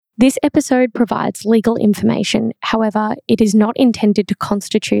This episode provides legal information. However, it is not intended to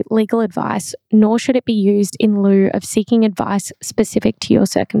constitute legal advice, nor should it be used in lieu of seeking advice specific to your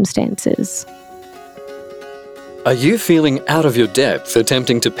circumstances. Are you feeling out of your depth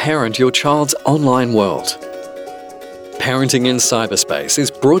attempting to parent your child's online world? Parenting in Cyberspace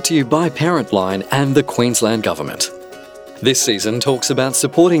is brought to you by Parentline and the Queensland Government. This season talks about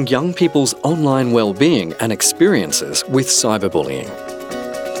supporting young people's online well-being and experiences with cyberbullying.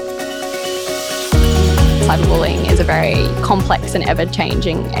 Cyberbullying is a very complex and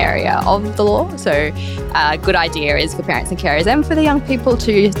ever-changing area of the law, so a good idea is for parents and carers and for the young people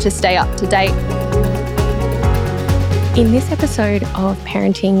to stay up to date. In this episode of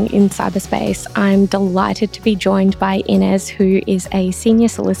Parenting in Cyberspace, I'm delighted to be joined by Inez, who is a senior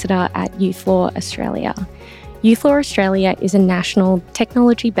solicitor at Youth Law Australia. Youth Law Australia is a national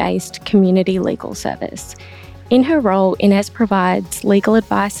technology-based community legal service. In her role, Inez provides legal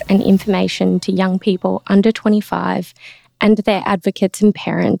advice and information to young people under 25 and their advocates and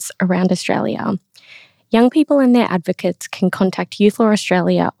parents around Australia. Young people and their advocates can contact Youth Law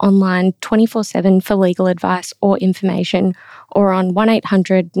Australia online 24/7 for legal advice or information, or on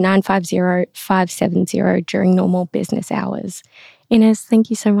 1800 950 570 during normal business hours. Inez, thank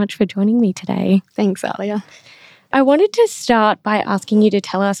you so much for joining me today. Thanks, Alia. I wanted to start by asking you to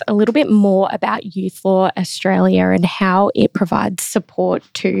tell us a little bit more about Youth Law Australia and how it provides support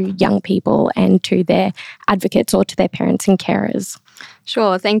to young people and to their advocates or to their parents and carers.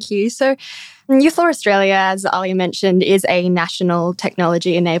 Sure, thank you. So Youth Law Australia, as Alia mentioned, is a national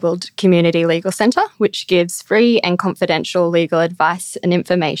technology-enabled community legal centre which gives free and confidential legal advice and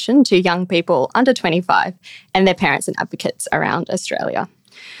information to young people under 25 and their parents and advocates around Australia.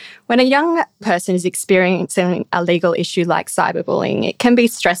 When a young person is experiencing a legal issue like cyberbullying, it can be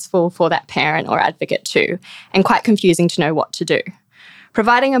stressful for that parent or advocate too, and quite confusing to know what to do.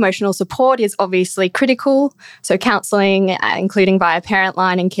 Providing emotional support is obviously critical, so counselling, including via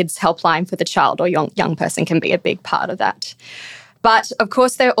Parentline and Kids Helpline for the child or young person, can be a big part of that. But of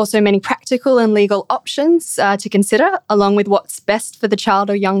course, there are also many practical and legal options to consider, along with what's best for the child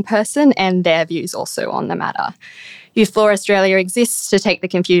or young person and their views also on the matter. Youth Law Australia exists to take the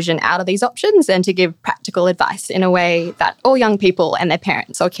confusion out of these options and to give practical advice in a way that all young people and their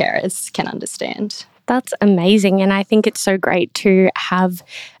parents or carers can understand. That's amazing. And I think it's so great to have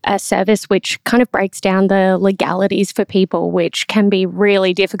a service which kind of breaks down the legalities for people, which can be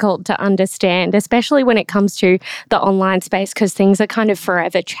really difficult to understand, especially when it comes to the online space, because things are kind of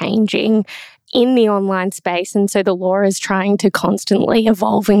forever changing in the online space. And so the law is trying to constantly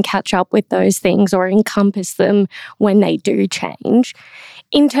evolve and catch up with those things or encompass them when they do change.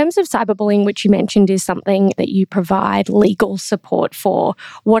 In terms of cyberbullying, which you mentioned is something that you provide legal support for,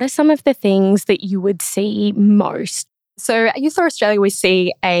 what are some of the things that you would see most? So at Youth Law Australia, we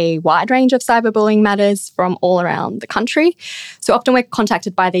see a wide range of cyberbullying matters from all around the country. So often we're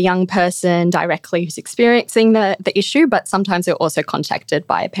contacted by the young person directly who's experiencing the issue, but sometimes they're also contacted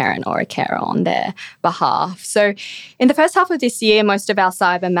by a parent or a carer on their behalf. So in the first half of this year, most of our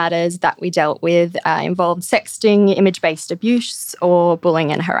cyber matters that we dealt with involved sexting, image-based abuse, or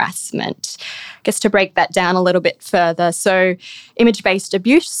bullying and harassment. I guess to break that down a little bit further, so image-based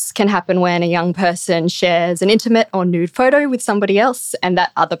abuse can happen when a young person shares an intimate or nude photo with somebody else and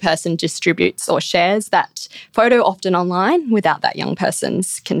that other person distributes or shares that photo, often online, without that young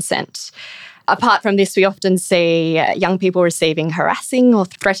person's consent. Apart from this, we often see young people receiving harassing or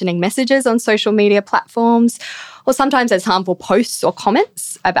threatening messages on social media platforms, or sometimes there's harmful posts or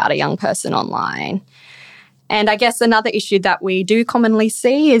comments about a young person online. And I guess another issue that we do commonly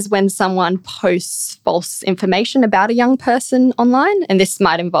see is when someone posts false information about a young person online, and this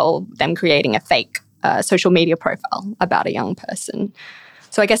might involve them creating a fake social media profile about a young person.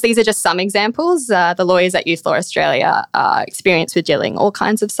 So I guess these are just some examples. The lawyers at Youth Law Australia are experienced with dealing all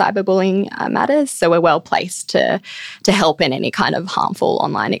kinds of cyberbullying matters, so we're well placed to help in any kind of harmful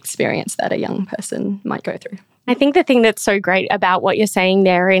online experience that a young person might go through. I think the thing that's so great about what you're saying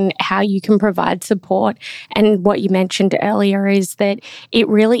there and how you can provide support and what you mentioned earlier is that it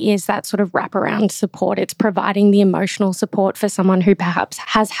really is that sort of wraparound support. It's providing the emotional support for someone who perhaps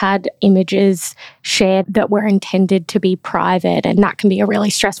has had images shared that were intended to be private, and that can be a really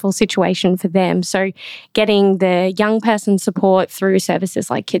stressful situation for them. So getting the young person support through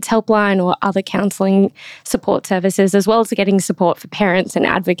services like Kids Helpline or other counselling support services, as well as getting support for parents and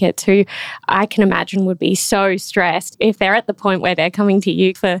advocates who I can imagine would be so stressed if they're at the point where they're coming to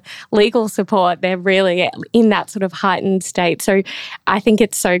you for legal support. They're really in that sort of heightened state. So I think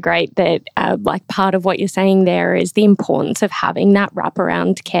it's so great that like part of what you're saying there is the importance of having that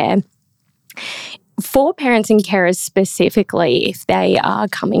wraparound care. For parents and carers specifically, if they are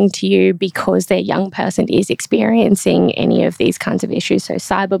coming to you because their young person is experiencing any of these kinds of issues, so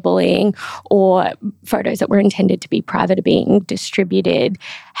cyberbullying or photos that were intended to be private are being distributed,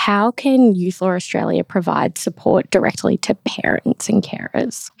 how can Youth Law Australia provide support directly to parents and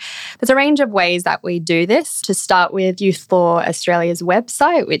carers? There's a range of ways that we do this. To start with, Youth Law Australia's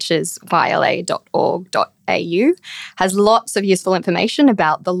website, which is yla.org.au, has lots of useful information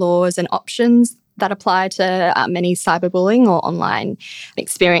about the laws and options that apply to many cyberbullying or online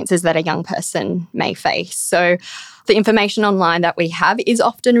experiences that a young person may face. So the information online that we have is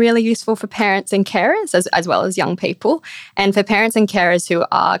often really useful for parents and carers as well as young people. And for parents and carers who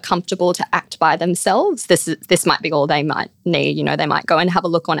are comfortable to act by themselves, this might be all they might need. They might go and have a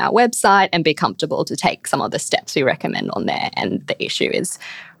look on our website and be comfortable to take some of the steps we recommend on there, and the issue is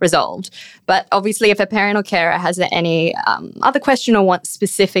resolved. But obviously, if a parent or carer has any other question or wants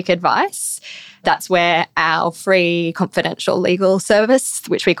specific advice, that's where our free confidential legal service,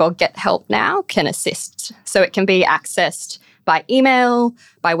 which we call Get Help Now, can assist. So it can be accessed by email,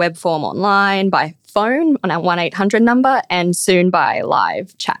 by web form online, by phone on our 1-800 number, and soon by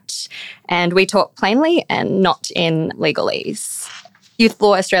live chat. And we talk plainly and not in legalese. Youth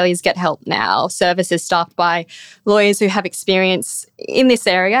Law Australia's Get Help Now service is staffed by lawyers who have experience in this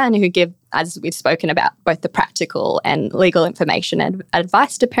area and who give, as we've spoken about, both the practical and legal information and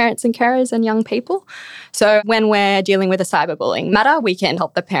advice to parents and carers and young people. So when we're dealing with a cyberbullying matter, we can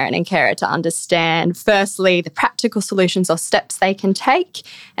help the parent and carer to understand, firstly, the practical solutions or steps they can take.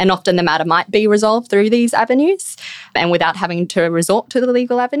 And often the matter might be resolved through these avenues and without having to resort to the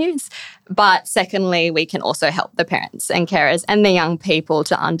legal avenues. But secondly, we can also help the parents and carers and the young people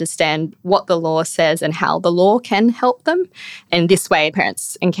to understand what the law says and how the law can help them. And this way,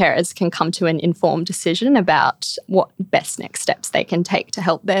 parents and carers can come to an informed decision about what best next steps they can take to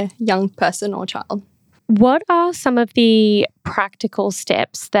help their young person or child. What are some of the practical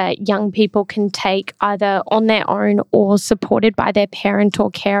steps that young people can take either on their own or supported by their parent or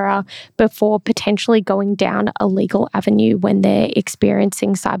carer before potentially going down a legal avenue when they're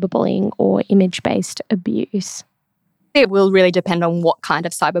experiencing cyberbullying or image-based abuse? It will really depend on what kind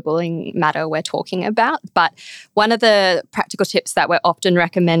of cyberbullying matter we're talking about. But one of the practical tips that we're often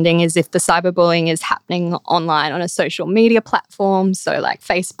recommending is if the cyberbullying is happening online on a social media platform, so like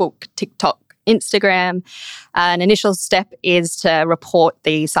Facebook, TikTok, Instagram, an initial step is to report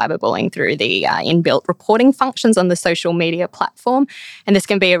the cyberbullying through the inbuilt reporting functions on the social media platform. And this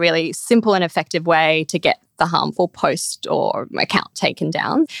can be a really simple and effective way to get the harmful post or account taken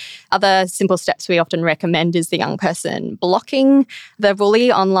down. Other simple steps we often recommend is the young person blocking the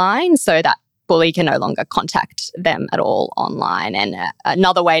bully online so that bully can no longer contact them at all online. And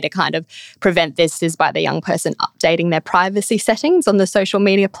another way to kind of prevent this is by the young person updating their privacy settings on the social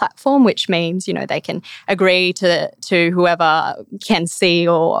media platform, which means, they can agree to whoever can see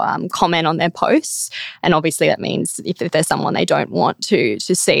or comment on their posts. And obviously that means if there's someone they don't want to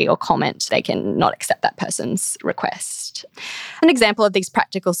see or comment, they can not accept that person's request. An example of these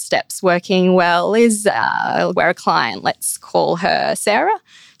practical steps working well is where a client, let's call her Sarah.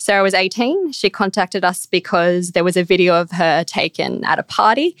 Sarah was 18. She contacted us because there was a video of her taken at a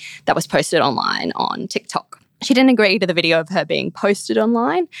party that was posted online on TikTok. She didn't agree to the video of her being posted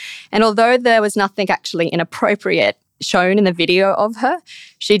online. And although there was nothing actually inappropriate shown in the video of her,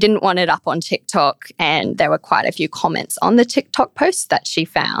 she didn't want it up on TikTok, and there were quite a few comments on the TikTok post that she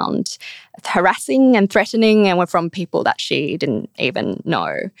found harassing and threatening and were from people that she didn't even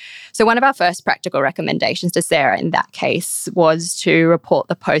know. So one of our first practical recommendations to Sarah in that case was to report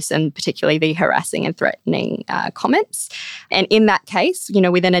the post and particularly the harassing and threatening comments. And in that case,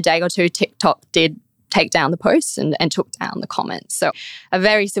 within a day or two, TikTok did take down the posts and took down the comments. So a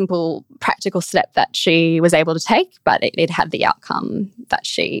very simple practical step that she was able to take, but it had the outcome that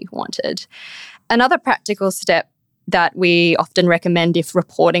she wanted. Another practical step that we often recommend if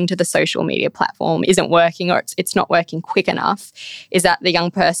reporting to the social media platform isn't working or it's not working quick enough is that the young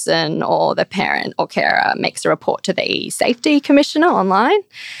person or the parent or carer makes a report to the E-Safety Commissioner online,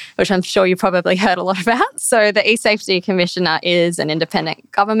 which I'm sure you probably heard a lot about. So the E-Safety Commissioner is an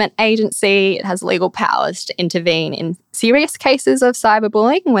independent government agency. It has legal powers to intervene in serious cases of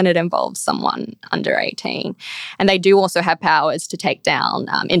cyberbullying when it involves someone under 18. And they do also have powers to take down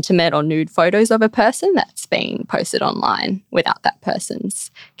intimate or nude photos of a person that's been posted online without that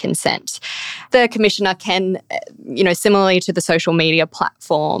person's consent. The Commissioner can, similarly to the social media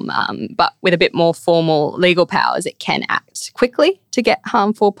platform, but with a bit more formal legal powers, it can act quickly to get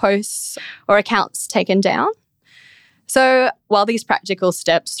harmful posts or accounts taken down. So while these practical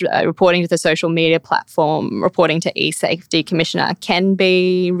steps, reporting to the social media platform, reporting to eSafety Commissioner, can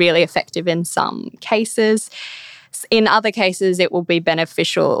be really effective in some cases, in other cases it will be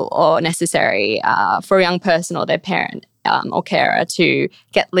beneficial or necessary for a young person or their parent or carer to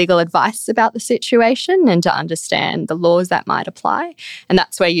get legal advice about the situation and to understand the laws that might apply. And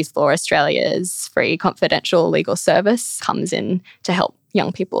that's where Youth Law Australia's free confidential legal service comes in to help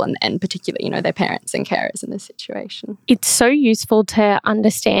young people and particularly, their parents and carers in this situation. It's so useful to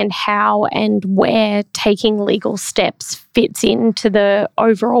understand how and where taking legal steps fits into the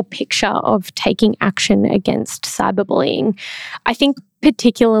overall picture of taking action against cyberbullying. I think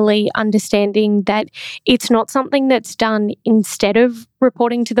particularly understanding that it's not something that's done instead of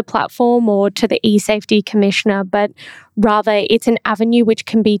reporting to the platform or to the eSafety Commissioner, but rather it's an avenue which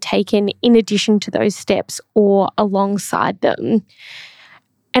can be taken in addition to those steps or alongside them.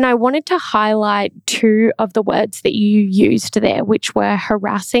 And I wanted to highlight two of the words that you used there, which were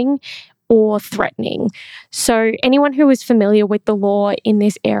harassing or threatening. So anyone who is familiar with the law in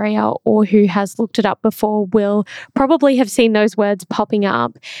this area or who has looked it up before will probably have seen those words popping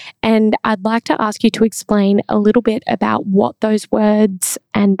up. And I'd like to ask you to explain a little bit about what those words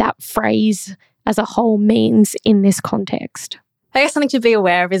and that phrase as a whole means in this context. I guess something to be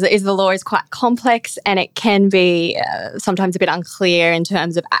aware of is the law is quite complex and it can be sometimes a bit unclear in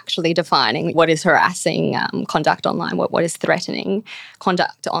terms of actually defining what is harassing conduct online, what is threatening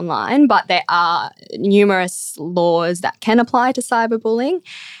conduct online. But there are numerous laws that can apply to cyberbullying,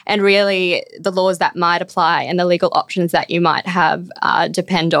 and really the laws that might apply and the legal options that you might have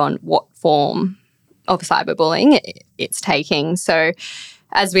depend on what form of cyberbullying it's taking. So,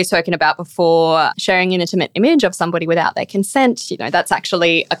 as we've spoken about before, sharing an intimate image of somebody without their consent, that's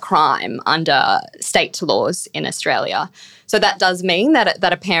actually a crime under state laws in Australia. So that does mean that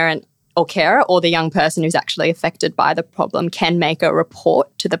a parent or carer or the young person who's actually affected by the problem can make a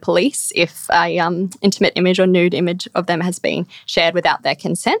report to the police if a intimate image or nude image of them has been shared without their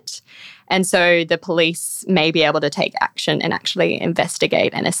consent. And so the police may be able to take action and actually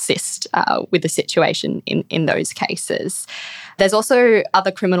investigate and assist with the situation in those cases. There's also other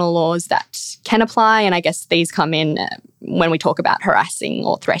criminal laws that can apply, and I guess these come in when we talk about harassing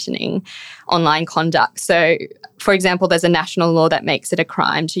or threatening online conduct. So, for example, there's a national law that makes it a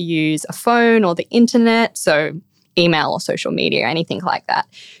crime to use a phone or the internet, so email or social media or anything like that,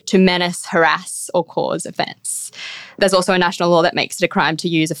 to menace, harass or cause offence. There's also a national law that makes it a crime to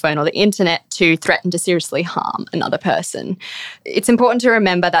use a phone or the internet to threaten to seriously harm another person. It's important to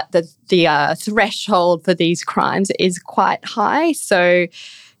remember that the threshold for these crimes is quite high. So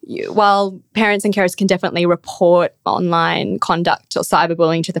while parents and carers can definitely report online conduct or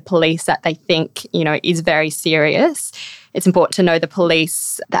cyberbullying to the police that they think, is very serious, it's important to know the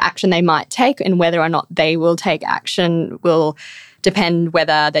police, the action they might take and whether or not they will take action will depend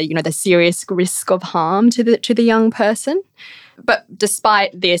whether the serious risk of harm to the young person. But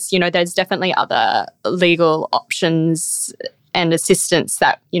despite this, there's definitely other legal options and assistance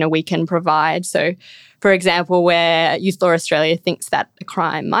that, we can provide. So, for example, where Youth Law Australia thinks that a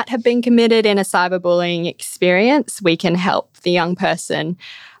crime might have been committed in a cyberbullying experience, we can help the young person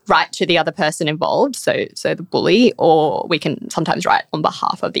write to the other person involved, so the bully, or we can sometimes write on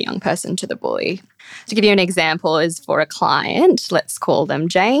behalf of the young person to the bully. To give you an example is for a client, let's call them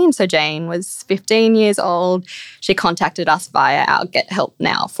Jane. So Jane was 15 years old. She contacted us via our Get Help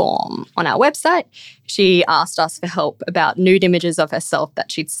Now form on our website. She asked us for help about nude images of herself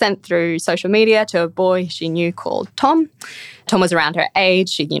that she'd sent through social media to a boy she knew called Tom. Tom was around her age.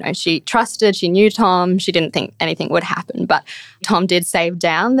 She trusted, she knew Tom. She didn't think anything would happen. But Tom did save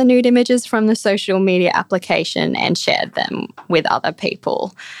down the nude images from the social media application and shared them with other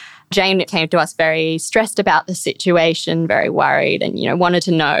people. Jane came to us very stressed about the situation, very worried, and, wanted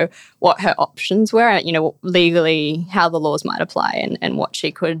to know what her options were, legally, how the laws might apply and what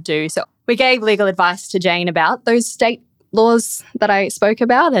she could do. So we gave legal advice to Jane about those state laws that I spoke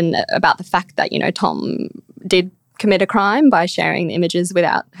about and about the fact that, Tom did commit a crime by sharing the images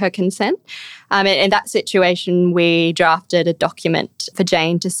without her consent. In that situation, we drafted a document for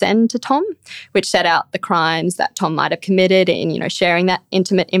Jane to send to Tom, which set out the crimes that Tom might have committed in, sharing that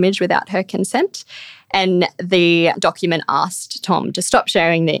intimate image without her consent. And the document asked Tom to stop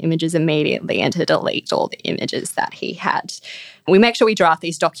sharing the images immediately and to delete all the images that he had. We make sure we draft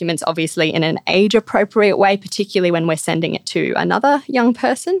these documents, obviously, in an age-appropriate way, particularly when we're sending it to another young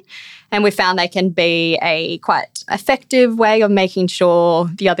person. And we found they can be a quite effective way of making sure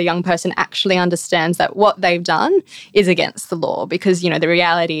the other young person actually understands that what they've done is against the law. Because, the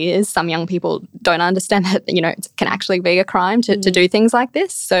reality is some young people don't understand that, it can actually be a crime to do things like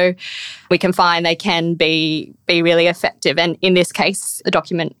this. So we can find they can be really effective. And in this case, the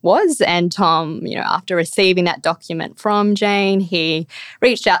document was. And Tom, after receiving that document from Jane, he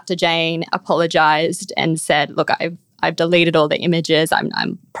reached out to Jane, apologised and said, look, I've deleted all the images. I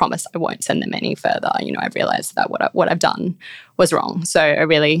promise I won't send them any further. I've realised that what I've done was wrong. So a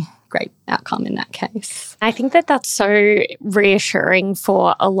really great outcome in that case. I think that that's so reassuring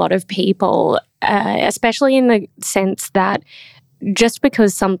for a lot of people, especially in the sense that just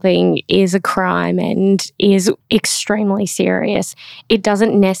because something is a crime and is extremely serious, it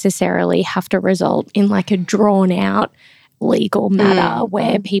doesn't necessarily have to result in like a drawn out legal matter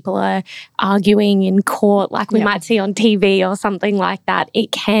where people are arguing in court like we might see on TV or something like that.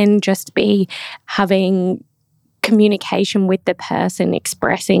 It can just be having communication with the person,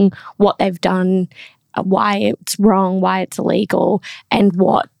 expressing what they've done, why it's wrong, why it's illegal, and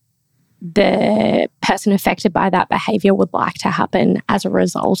what the person affected by that behaviour would like to happen as a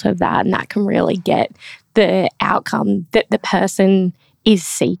result of that. And that can really get the outcome that the person is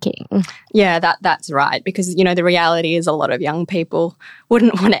seeking. Yeah, that's right. Because, the reality is a lot of young people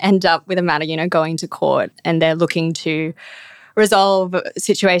wouldn't want to end up with a matter, going to court, and they're looking to resolve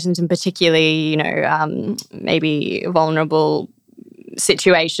situations, and particularly, maybe vulnerable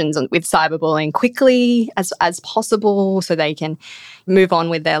situations with cyberbullying quickly as possible so they can move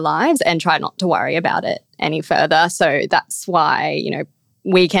on with their lives and try not to worry about it any further. So that's why,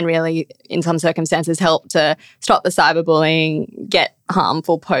 we can really, in some circumstances, help to stop the cyberbullying, get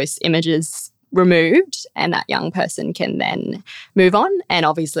harmful post images removed, and that young person can then move on. And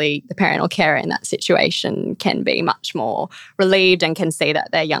obviously the parent or carer in that situation can be much more relieved and can see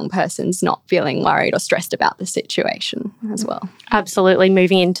that their young person's not feeling worried or stressed about the situation as well. Absolutely,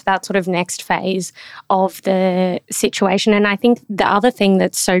 moving into that sort of next phase of the situation. And I think the other thing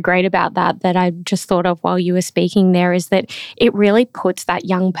that's so great about that I just thought of while you were speaking there is that it really puts that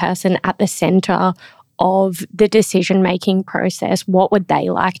young person at the centre of the decision-making process. What would they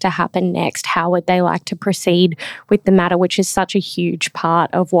like to happen next? How would they like to proceed with the matter, which is such a huge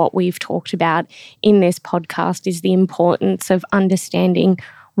part of what we've talked about in this podcast, is the importance of understanding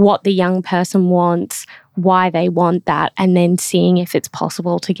what the young person wants, why they want that, and then seeing if it's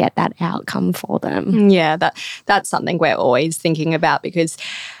possible to get that outcome for them. Yeah, that's something we're always thinking about, because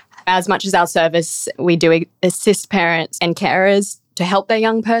as much as our service, we do assist parents and carers to help their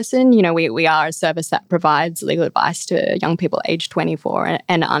young person. We are a service that provides legal advice to young people aged 24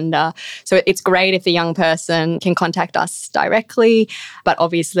 and under. So it's great if the young person can contact us directly, but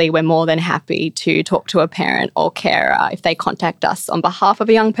obviously we're more than happy to talk to a parent or carer if they contact us on behalf of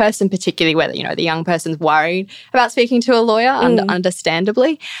a young person, particularly whether, the young person's worried about speaking to a lawyer,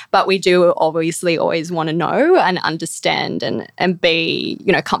 understandably. But we do obviously always want to know and understand and be,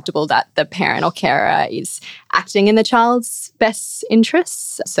 comfortable that the parent or carer is acting in the child's best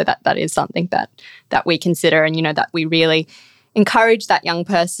interests. So that is something that we consider, and that we really encourage that young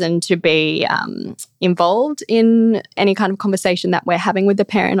person to be involved in any kind of conversation that we're having with the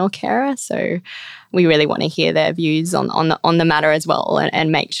parent or carer. So we really want to hear their views on the matter as well,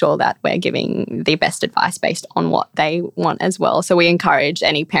 and make sure that we're giving the best advice based on what they want as well. So we encourage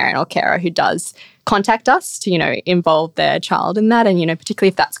any parent or carer who does contact us to, involve their child in that. And, particularly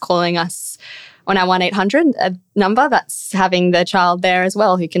if that's calling us on our 1-800 number, that's having the child there as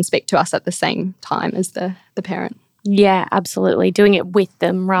well, who can speak to us at the same time as the parent. Yeah, absolutely. Doing it with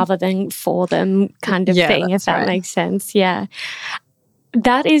them rather than for them kind of thing, if that makes sense. Yeah.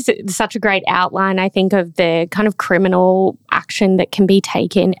 That is such a great outline, I think, of the kind of criminal action that can be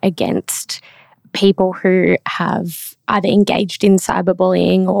taken against people who have either engaged in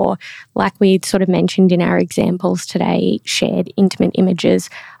cyberbullying or, like we sort of mentioned in our examples today, shared intimate images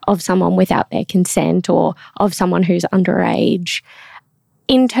of someone without their consent or of someone who's underage.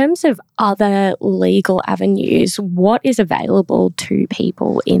 In terms of other legal avenues, what is available to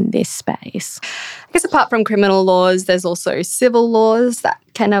people in this space? I guess apart from criminal laws, there's also civil laws that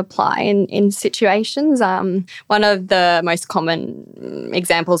can apply in situations. One of the most common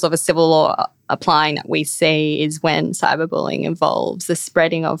examples of a civil law applying that we see is when cyberbullying involves the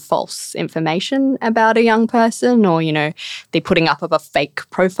spreading of false information about a young person, or, the putting up of a fake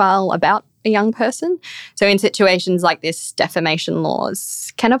profile about a young person. So in situations like this, defamation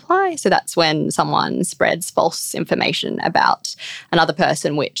laws can apply. So that's when someone spreads false information about another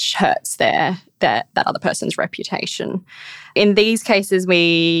person which hurts that other person's reputation. In these cases,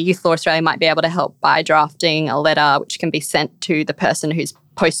 Youth Law Australia might be able to help by drafting a letter which can be sent to the person who's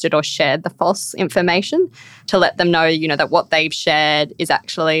posted or shared the false information to let them know, that what they've shared is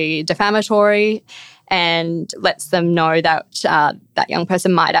actually defamatory, and lets them know that that young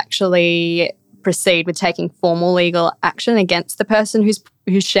person might actually proceed with taking formal legal action against the person who's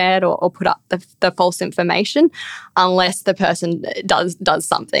shared or put up the false information, unless the person does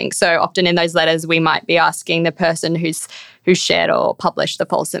something. So often in those letters, we might be asking the person who's shared or published the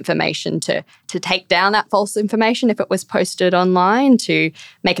false information to take down that false information if it was posted online, to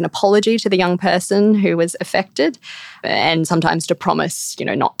make an apology to the young person who was affected, and sometimes to promise,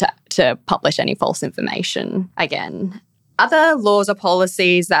 not to publish any false information again. Other laws or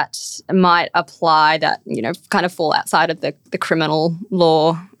policies that might apply that, kind of fall outside of the criminal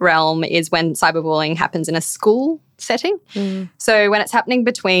law realm is when cyberbullying happens in a school setting. So when it's happening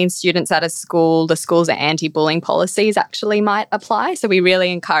between students at a school, the school's anti-bullying policies actually might apply. So we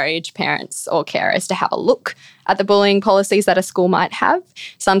really encourage parents or carers to have a look at the bullying policies that a school might have.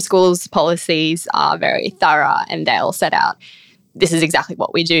 Some schools' policies are very thorough, and they'll set out, this is exactly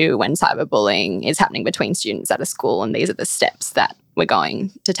what we do when cyberbullying is happening between students at a school, and these are the steps that we're going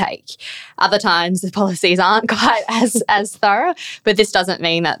to take. Other times the policies aren't quite as thorough, but this doesn't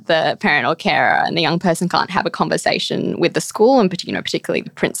mean that the parent or carer and the young person can't have a conversation with the school, and particularly the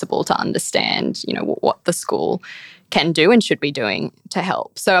principal, to understand, what the school can do and should be doing to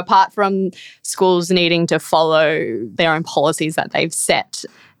help. So apart from schools needing to follow their own policies that they've set,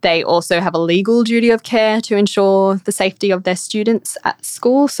 they also have a legal duty of care to ensure the safety of their students at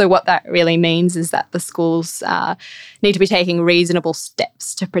school. So what that really means is that the schools need to be taking reasonable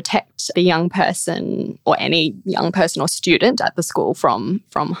steps to protect the young person or any young person or student at the school from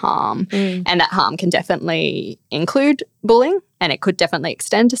harm. And that harm can definitely include bullying, and it could definitely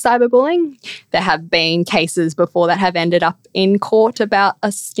extend to cyberbullying. There have been cases before that have ended up in court about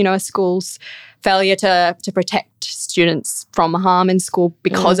a school's failure to protect students from harm in school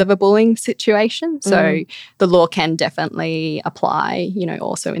because of a bullying situation. So the law can definitely apply,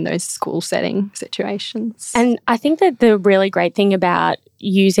 also in those school setting situations. And I think that the really great thing about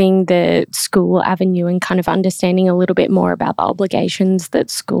using the school avenue and kind of understanding a little bit more about the obligations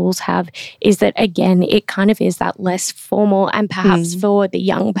that schools have is that, again, it kind of is that less formal and perhaps for the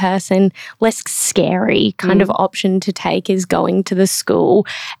young person, less scary kind of option to take is going to the school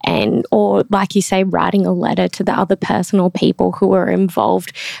or like you say, writing a letter to the other person or people who are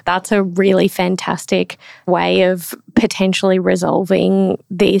involved. That's a really fantastic way of potentially resolving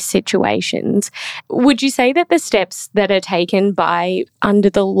these situations. Would you say that the steps that are taken under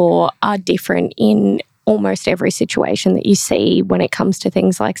the law are different in almost every situation that you see when it comes to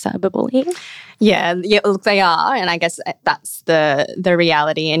things like cyberbullying? Yeah, look, they are, and I guess that's the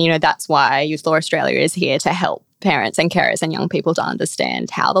reality, and that's why Youth Law Australia is here to help parents and carers and young people to understand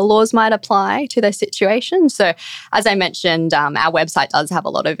how the laws might apply to those situations. So as I mentioned, our website does have a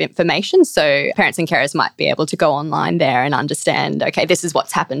lot of information. So parents and carers might be able to go online there and understand, okay, this is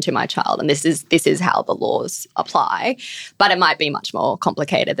what's happened to my child and this is how the laws apply. But it might be much more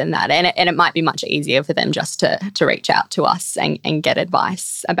complicated than that. And it might be much easier for them just to reach out to us and get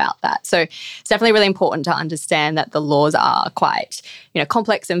advice about that. So it's definitely really important to understand that the laws are quite,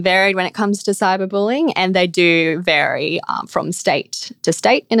 complex and varied when it comes to cyberbullying, and they do vary from state to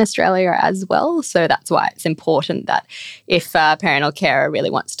state in Australia as well. So that's why it's important that if a parent or carer really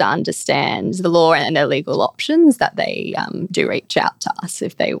wants to understand the law and their legal options, that they do reach out to us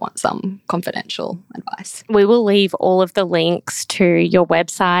if they want some confidential advice. We will leave all of the links to your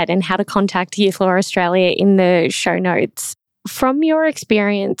website and how to contact Youth Law Australia in the show notes. From your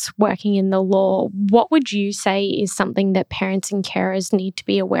experience working in the law, what would you say is something that parents and carers need to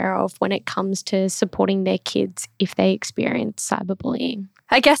be aware of when it comes to supporting their kids if they experience cyberbullying?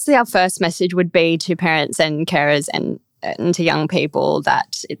 I guess our first message would be to parents and carers and to young people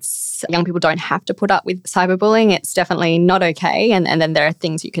that young people don't have to put up with cyberbullying. It's definitely not okay. And then there are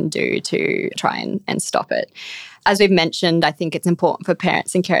things you can do to try and stop it. As we've mentioned, I think it's important for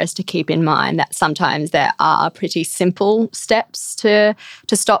parents and carers to keep in mind that sometimes there are pretty simple steps to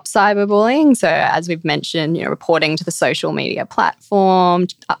stop cyberbullying. So as we've mentioned, reporting to the social media platform,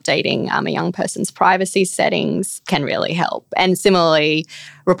 updating a young person's privacy settings can really help. And similarly,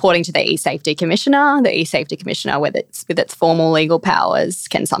 reporting to the eSafety Commissioner. The eSafety Commissioner, with its formal legal powers,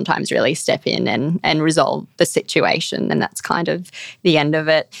 can sometimes really step in and resolve the situation. And that's kind of the end of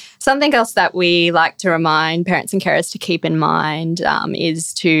it. Something else that we like to remind parents parents and carers to keep in mind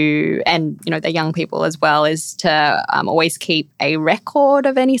is to, and the young people as well, is to always keep a record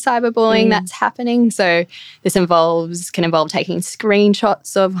of any cyberbullying that's happening. So this can involve taking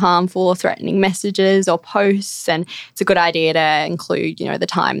screenshots of harmful or threatening messages or posts, and it's a good idea to include the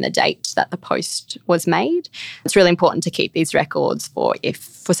time, the date that the post was made. It's really important to keep these records for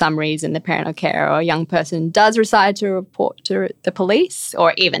if for some reason the parent or carer or young person does decide to report to the police,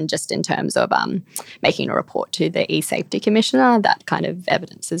 or even just in terms of making a report to the e-safety commissioner. That kind of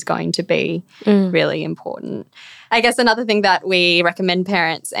evidence is going to be really important. I guess another thing that we recommend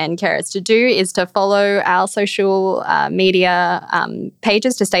parents and carers to do is to follow our social media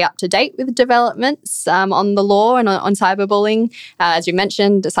pages to stay up to date with developments on the law and on cyberbullying. As you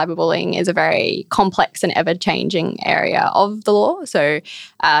mentioned, cyberbullying is a very complex and ever-changing area of the law. So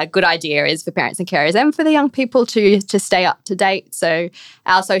a good idea is for parents and carers and for the young people to stay up to date. So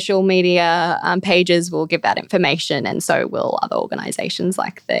our social media pages will give that information, and so will other organisations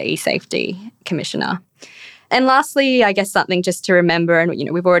like the e-safety commissioner. And lastly, I guess something just to remember, and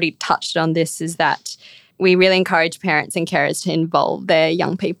we've already touched on this, is that we really encourage parents and carers to involve their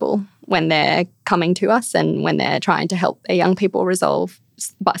young people when they're coming to us and when they're trying to help their young people resolve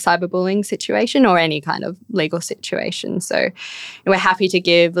cyberbullying situation or any kind of legal situation. So we're happy to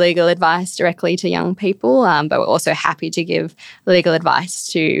give legal advice directly to young people, but we're also happy to give legal advice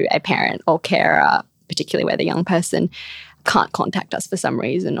to a parent or carer, particularly where the young person can't contact us for some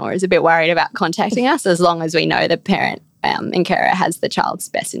reason or is a bit worried about contacting us, as long as we know the parent and carer has the child's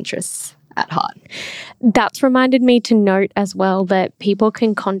best interests at heart. That's reminded me to note as well that people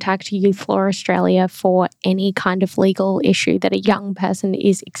can contact Youth Law Australia for any kind of legal issue that a young person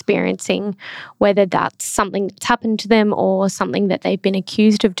is experiencing, whether that's something that's happened to them or something that they've been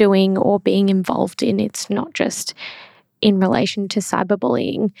accused of doing or being involved in. It's not just in relation to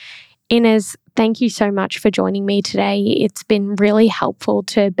cyberbullying. Inez, thank you so much for joining me today. It's been really helpful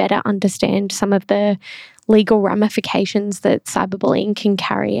to better understand some of the legal ramifications that cyberbullying can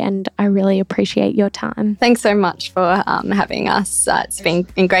carry, and I really appreciate your time. Thanks so much for having us. It's been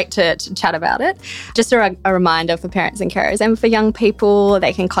great to chat about it. Just a reminder for parents and carers and for young people,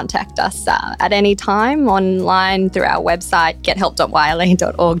 they can contact us at any time online through our website,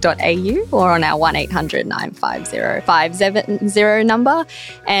 gethelp.yle.org.au, or on our 1800 950 570 number.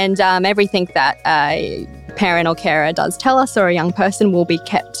 And everything that parent or carer does tell us, or a young person, will be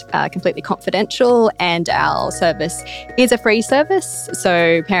kept completely confidential, and our service is a free service,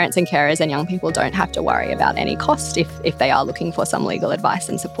 so parents and carers and young people don't have to worry about any cost if they are looking for some legal advice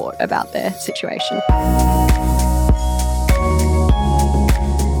and support about their situation.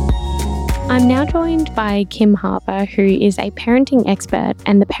 I'm now joined by Kim Harper, who is a parenting expert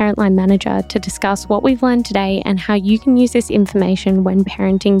and the Parent Line manager, to discuss what we've learned today and how you can use this information when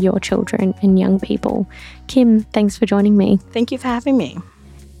parenting your children and young people. Kim, thanks for joining me. Thank you for having me.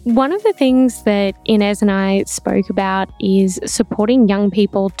 One of the things that Inez and I spoke about is supporting young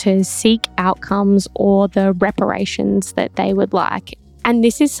people to seek outcomes or the reparations that they would like. And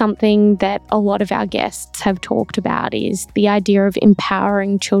this is something that a lot of our guests have talked about, is the idea of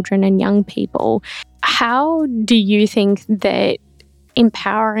empowering children and young people. How do you think that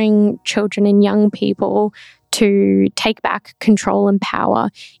empowering children and young people to take back control and power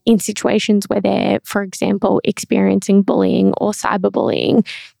in situations where they're, for example, experiencing bullying or cyberbullying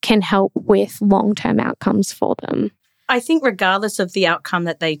can help with long-term outcomes for them? I think regardless of the outcome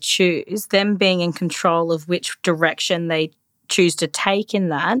that they choose, them being in control of which direction they choose to take in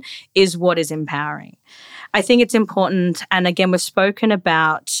that is what is empowering. I think it's important, and again, we've spoken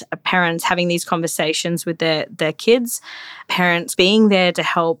about parents having these conversations with their kids, parents being there to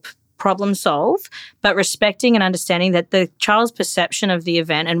help problem solve, but respecting and understanding that the child's perception of the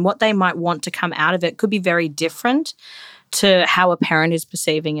event and what they might want to come out of it could be very different to how a parent is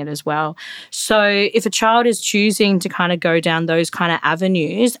perceiving it as well. So if a child is choosing to kind of go down those kind of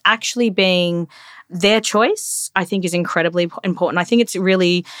avenues, actually being their choice, I think, is incredibly important. I think it's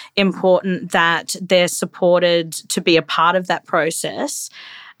really important that they're supported to be a part of that process.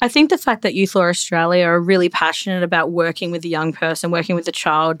 I think the fact that Youth Law Australia are really passionate about working with the young person, working with the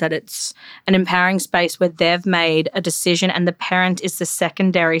child, that it's an empowering space where they've made a decision and the parent is the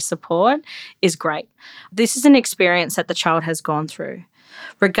secondary support, is great. This is an experience that the child has gone through.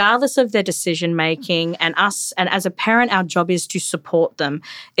 Regardless of their decision making, and as a parent, our job is to support them.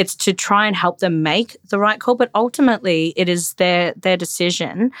 It's to try and help them make the right call, but ultimately it is their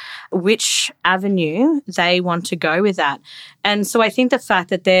decision which avenue they want to go with that. And so I think the fact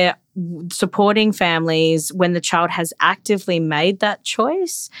that they're supporting families when the child has actively made that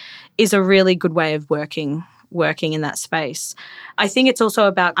choice is a really good way of working working in that space. I think it's also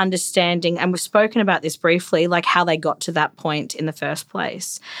about understanding, and we've spoken about this briefly, like how they got to that point in the first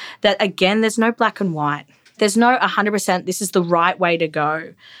place. That again, there's no black and white. There's no 100% this is the right way to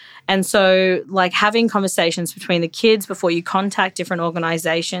go. And so like having conversations between the kids before you contact different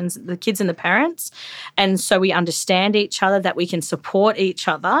organizations, the kids and the parents, and so we understand each other, that we can support each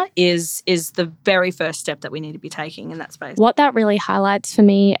other is the very first step that we need to be taking in that space. What that really highlights for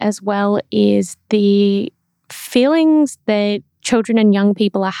me as well is the feelings that children and young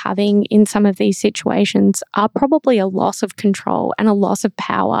people are having in some of these situations are probably a loss of control and a loss of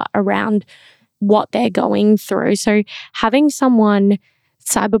power around what they're going through. So having someone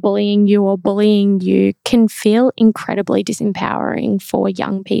cyberbullying you or bullying you can feel incredibly disempowering for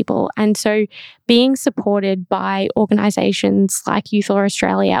young people. And so being supported by organisations like Youth Law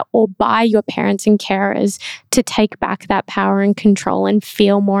Australia or by your parents and carers to take back that power and control and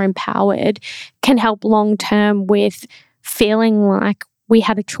feel more empowered can help long term with feeling like we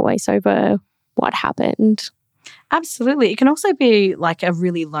had a choice over what happened. Absolutely. It can also be like a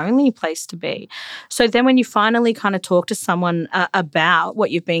really lonely place to be. So then when you finally kind of talk to someone about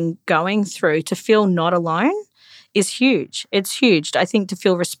what you've been going through, to feel not alone is huge. It's huge. I think to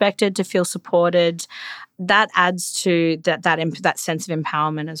feel respected, to feel supported, that adds to that sense of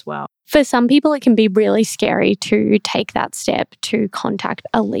empowerment as well. For some people, it can be really scary to take that step to contact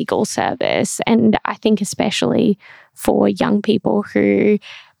a legal service. And I think especially for young people who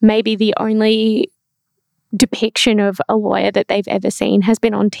maybe the only depiction of a lawyer that they've ever seen has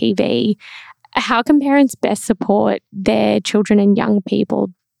been on TV. How can parents best support their children and young people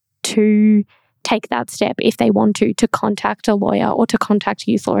to take that step if they want to contact a lawyer or to contact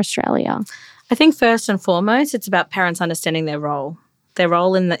Youth Law Australia? I think first and foremost, it's about parents understanding their role. Their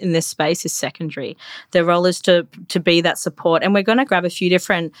role in this space is secondary. Their role is to be that support. And we're going to grab a few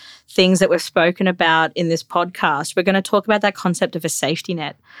different things that we've spoken about in this podcast. We're going to talk about that concept of a safety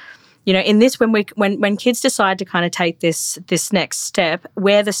net. You know, in this, when kids decide to kind of take this next step,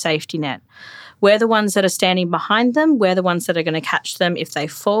 we're the safety net. We're the ones that are standing behind them. We're the ones that are going to catch them if they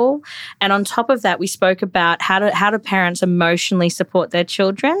fall. And on top of that, we spoke about how do parents emotionally support their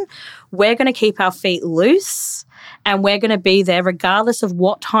children. We're going to keep our feet loose, and we're going to be there regardless of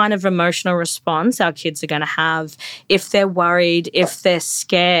what kind of emotional response our kids are going to have. If they're worried, if they're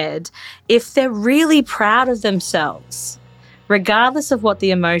scared, if they're really proud of themselves. Regardless of what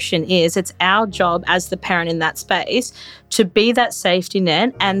the emotion is, it's our job as the parent in that space to be that safety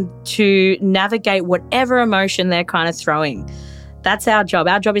net and to navigate whatever emotion they're kind of throwing. That's our job.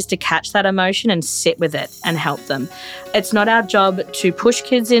 Our job is to catch that emotion and sit with it and help them. It's not our job to push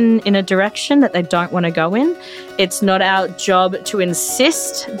kids in a direction that they don't want to go in. It's not our job to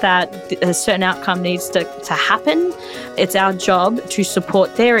insist that a certain outcome needs to happen. It's our job to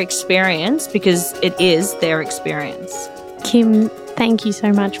support their experience because it is their experience. Kim, thank you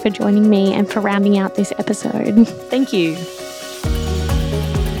so much for joining me and for rounding out this episode. Thank you.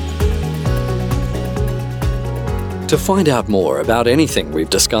 To find out more about anything we've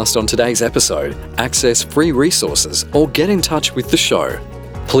discussed on today's episode, access free resources, or get in touch with the show,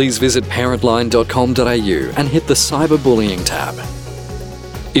 please visit parentline.com.au and hit the Cyberbullying tab.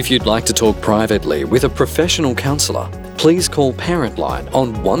 If you'd like to talk privately with a professional counsellor, please call Parentline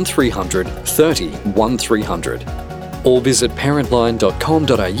on 1300 30 1300. Or visit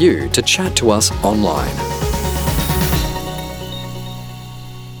parentline.com.au to chat to us online.